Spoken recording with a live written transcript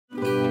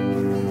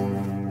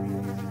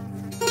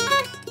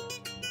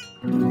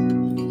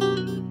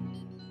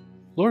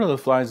Lord of the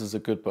Flies is a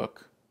good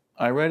book.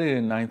 I read it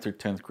in 9th or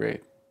 10th grade.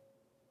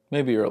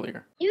 Maybe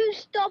earlier. You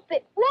stop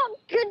it. What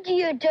good are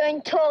you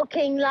doing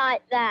talking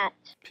like that?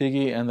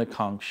 Piggy and the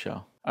Conch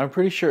Shell. I'm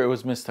pretty sure it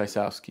was Miss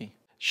Tysowski.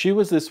 She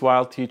was this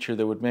wild teacher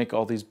that would make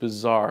all these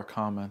bizarre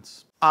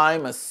comments.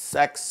 I'm a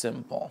sex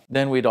symbol.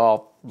 Then we'd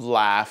all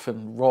laugh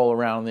and roll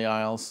around the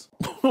aisles.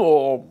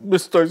 Oh,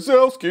 Miss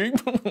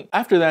Tysowski.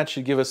 After that,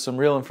 she'd give us some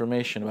real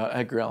information about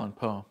Edgar Allan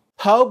Poe.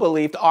 Poe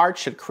believed art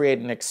should create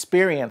an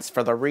experience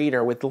for the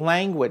reader with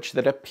language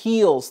that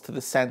appeals to the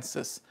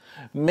senses,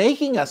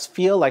 making us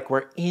feel like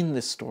we're in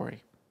the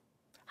story.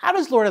 How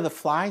does Lord of the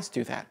Flies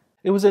do that?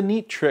 It was a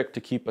neat trick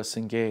to keep us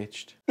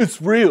engaged.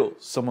 It's real,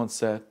 someone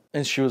said.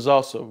 And she was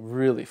also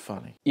really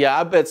funny. Yeah,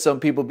 I bet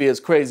some people be as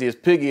crazy as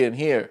Piggy in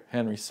here,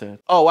 Henry said.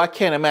 Oh, I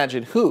can't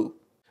imagine who.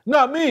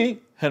 Not me,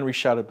 Henry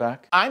shouted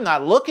back. I'm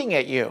not looking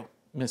at you,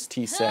 Miss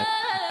T said,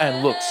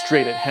 and looked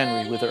straight at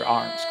Henry with her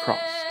arms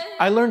crossed.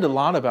 I learned a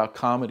lot about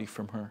comedy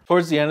from her.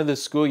 Towards the end of the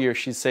school year,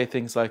 she'd say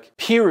things like,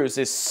 Pirooz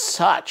is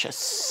such a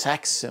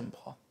sex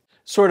symbol,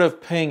 sort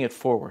of paying it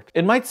forward.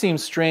 It might seem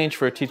strange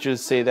for a teacher to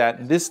say that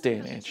in this day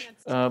and age,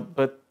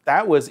 but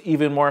that was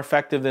even more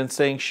effective than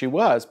saying she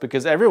was,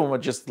 because everyone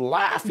would just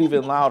laugh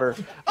even louder.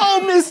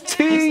 Oh, Miss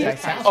T!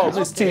 Oh,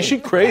 Miss T, she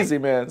crazy,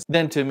 man.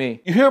 Then to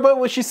me, you hear about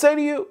what she said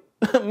to you?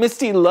 Miss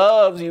T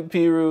loves you,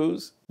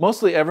 Pirooz.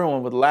 Mostly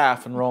everyone would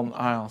laugh and roll in the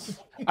aisles.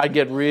 I'd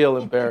get real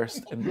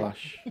embarrassed and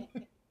blush.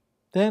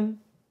 Then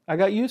I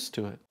got used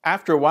to it.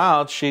 After a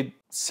while, she'd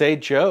say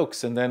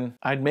jokes and then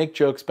I'd make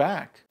jokes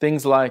back.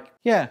 Things like,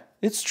 yeah,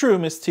 it's true,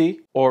 Miss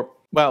T. Or,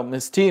 well,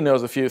 Miss T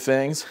knows a few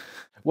things.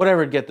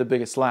 Whatever'd get the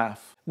biggest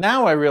laugh.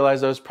 Now I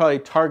realize I was probably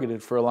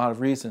targeted for a lot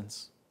of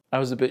reasons. I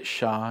was a bit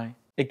shy.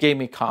 It gave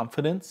me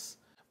confidence.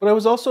 But I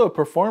was also a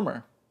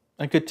performer.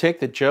 I could take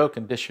the joke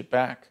and dish it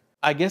back.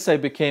 I guess I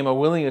became a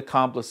willing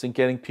accomplice in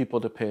getting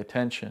people to pay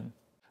attention.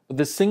 But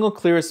the single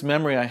clearest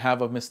memory I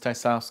have of Miss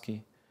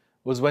Tysowski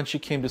was when she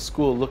came to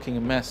school looking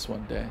a mess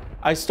one day.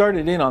 I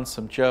started in on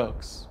some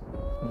jokes,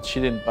 and she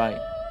didn't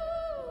bite.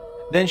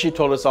 Then she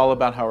told us all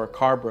about how her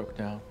car broke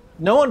down.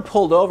 No one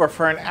pulled over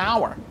for an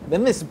hour.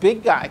 Then this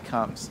big guy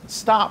comes,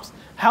 stops,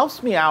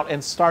 helps me out,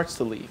 and starts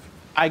to leave.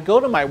 I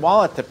go to my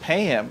wallet to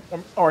pay him,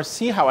 or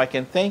see how I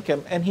can thank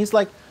him, and he's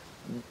like,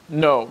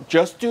 no,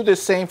 just do the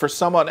same for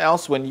someone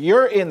else when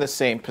you're in the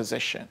same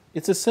position.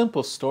 It's a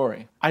simple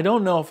story. I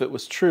don't know if it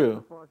was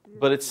true,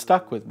 but it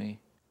stuck with me.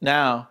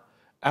 Now,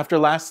 after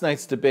last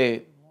night's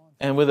debate,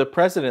 and with a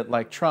president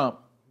like Trump,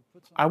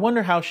 I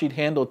wonder how she'd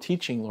handle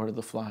teaching Lord of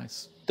the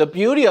Flies. The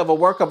beauty of a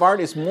work of art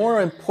is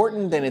more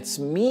important than its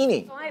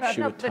meaning,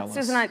 she would tell us.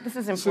 Susan, this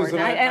is important. Susan,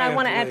 I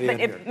want to add,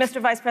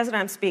 Mr. Vice President,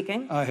 I'm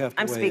speaking.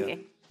 I'm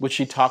speaking. Would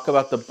she talk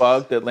about the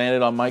bug that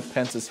landed on Mike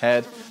Pence's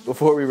head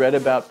before we read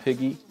about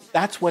Piggy?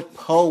 That's what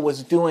Poe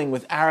was doing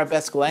with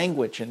arabesque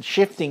language and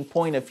shifting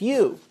point of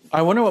view.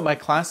 I wonder what my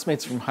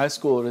classmates from high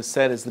school would have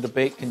said as the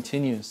debate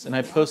continues, and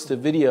I post a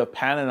video of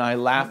Pan and I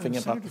laughing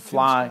about the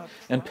fly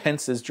and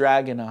Pence's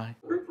dragon eye.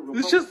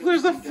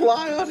 There's a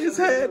fly on his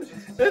head,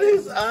 and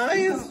his eye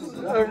is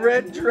a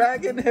red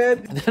dragon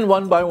head. And then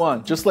one by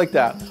one, just like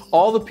that,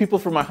 all the people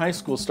from my high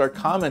school start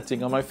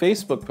commenting on my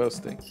Facebook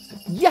posting.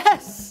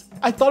 Yes!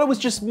 I thought it was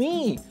just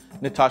me.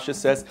 Natasha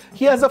says,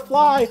 he has a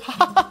fly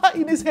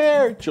in his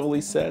hair,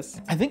 Jolie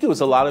says. I think it was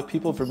a lot of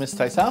people from Miss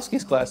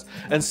Tysowski's class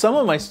and some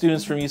of my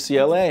students from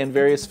UCLA and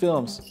various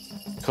films.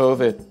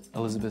 COVID,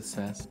 Elizabeth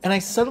says. And I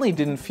suddenly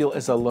didn't feel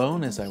as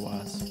alone as I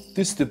was.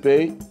 This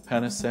debate,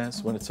 Hannah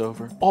says when it's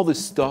over, all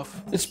this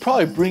stuff, it's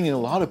probably bringing a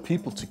lot of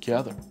people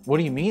together. What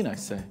do you mean, I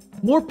say?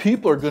 More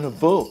people are gonna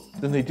vote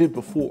than they did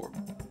before.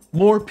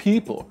 More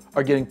people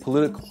are getting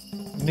political.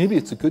 Maybe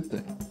it's a good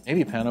thing.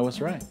 Maybe Panna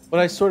was right. But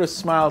I sort of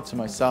smiled to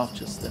myself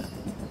just then.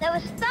 There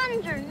was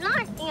thunder,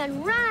 lightning,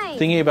 and rain.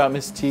 Thinking about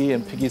Miss T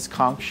and Piggy's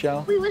conch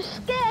shell. We were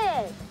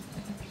scared.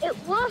 It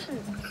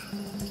wasn't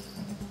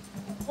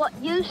what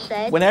you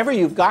said. Whenever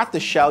you've got the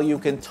shell, you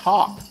can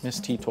talk, Miss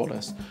T told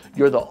us.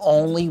 You're the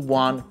only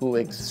one who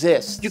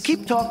exists. You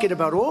keep talking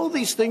about all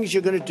these things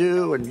you're going to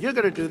do, and you're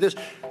going to do this,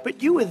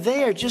 but you were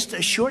there just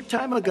a short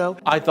time ago.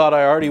 I thought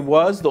I already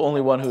was the only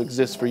one who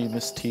exists for you,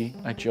 Miss T,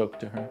 I joked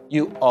to her.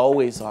 You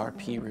always are,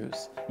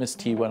 Pirooz, Miss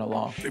T went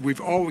along.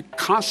 We've always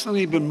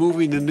constantly been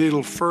moving the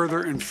needle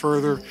further and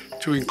further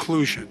to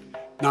inclusion,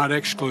 not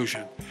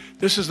exclusion.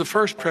 This is the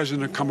first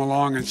president to come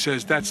along and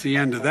says that's the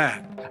end of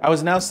that. I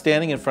was now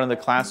standing in front of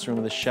the classroom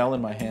with a shell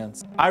in my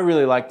hands. I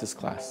really like this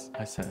class,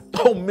 I said.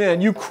 Oh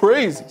man, you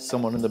crazy,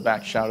 someone in the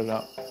back shouted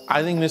out.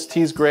 I think Miss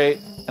T's great,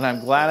 and I'm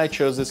glad I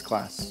chose this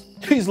class.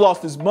 He's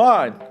lost his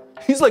mind.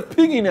 He's like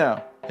Piggy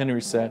now,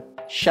 Henry said.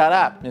 Shut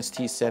up, Miss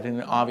T said in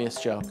an obvious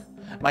joke.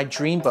 My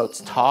dreamboat's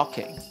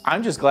talking.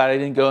 I'm just glad I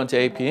didn't go into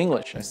AP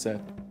English, I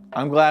said.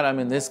 I'm glad I'm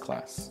in this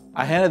class.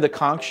 I handed the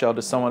conch shell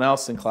to someone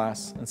else in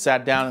class and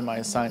sat down in my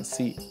assigned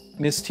seat.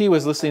 Miss T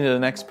was listening to the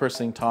next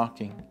person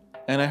talking,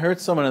 and I heard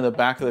someone in the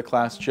back of the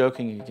class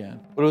joking again.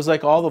 But it was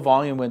like all the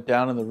volume went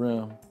down in the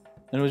room,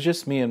 and it was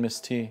just me and Miss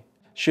T.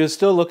 She was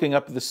still looking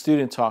up at the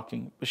student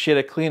talking, but she had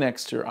a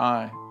Kleenex to her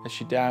eye as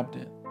she dabbed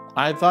it.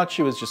 I thought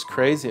she was just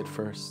crazy at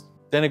first,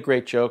 then a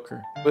great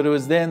joker. But it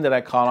was then that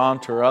I caught on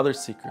to her other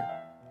secret,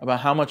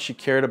 about how much she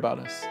cared about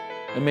us.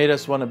 It made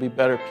us want to be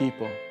better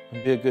people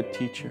and be a good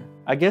teacher.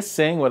 I guess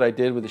saying what I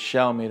did with the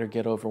shell made her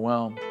get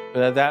overwhelmed.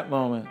 But at that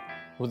moment,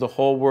 with the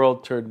whole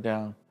world turned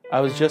down, I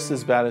was just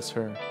as bad as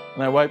her,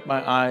 and I wiped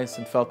my eyes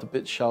and felt a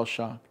bit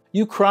shell-shocked.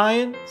 "You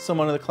crying?"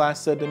 someone in the class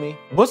said to me.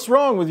 "What's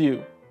wrong with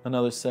you?"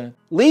 another said.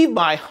 "Leave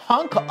my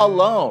hunk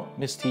alone,"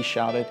 Miss T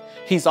shouted.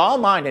 "He's all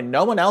mine and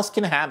no one else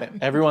can have him."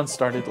 Everyone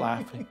started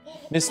laughing.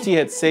 Miss T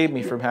had saved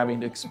me from having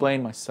to explain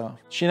myself.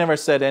 She never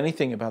said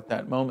anything about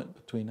that moment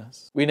between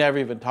us. We never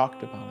even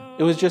talked about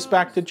it. It was just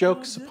back to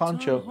jokes upon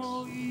jokes.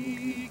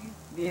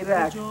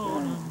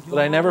 But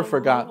I never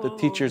forgot that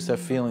teachers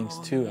have feelings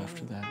too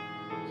after that.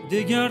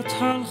 دگر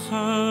تلخ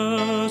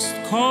است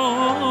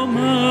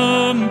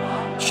کامم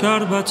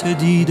شربت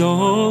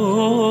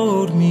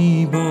دیدار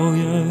می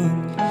باید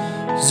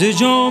ز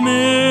جام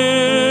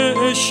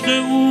عشق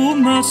او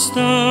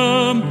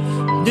مستم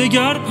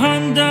دگر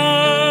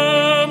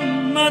پندم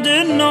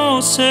مده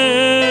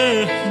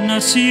ناصح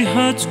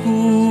نصیحت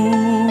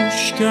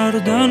گوش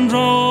کردن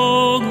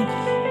را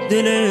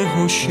دل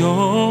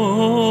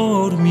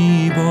هوشیار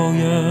می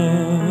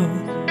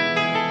باید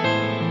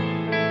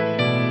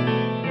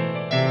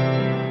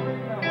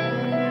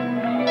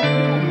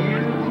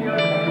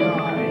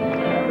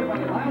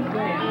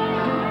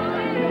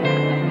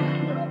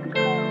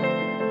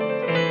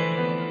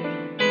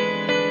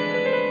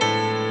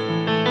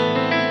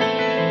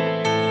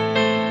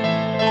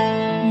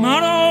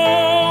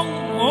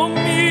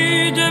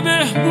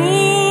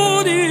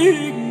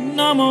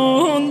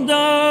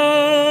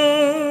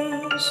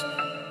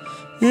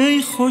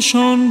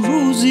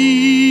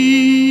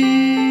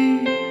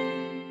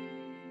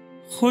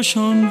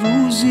خوشان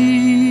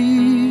روزی